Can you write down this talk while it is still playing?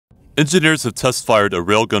Engineers have test-fired a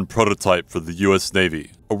railgun prototype for the US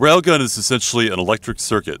Navy. A railgun is essentially an electric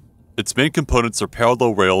circuit. Its main components are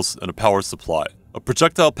parallel rails and a power supply. A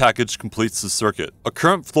projectile package completes the circuit. A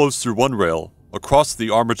current flows through one rail, across the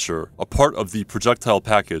armature, a part of the projectile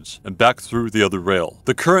package, and back through the other rail.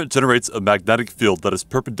 The current generates a magnetic field that is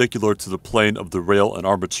perpendicular to the plane of the rail and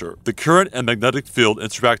armature. The current and magnetic field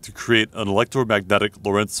interact to create an electromagnetic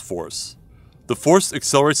Lorentz force. The force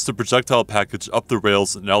accelerates the projectile package up the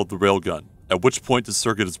rails and out of the railgun, at which point the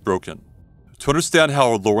circuit is broken. To understand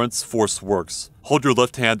how a Lorentz force works, hold your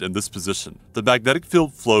left hand in this position. The magnetic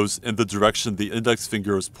field flows in the direction the index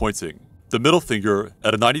finger is pointing. The middle finger,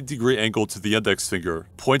 at a 90-degree angle to the index finger,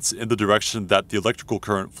 points in the direction that the electrical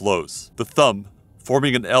current flows. The thumb,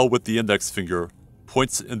 forming an L with the index finger,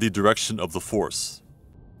 points in the direction of the force.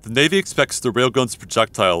 The Navy expects the railgun's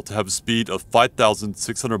projectile to have a speed of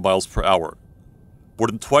 5,600 miles per hour, more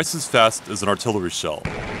than twice as fast as an artillery shell.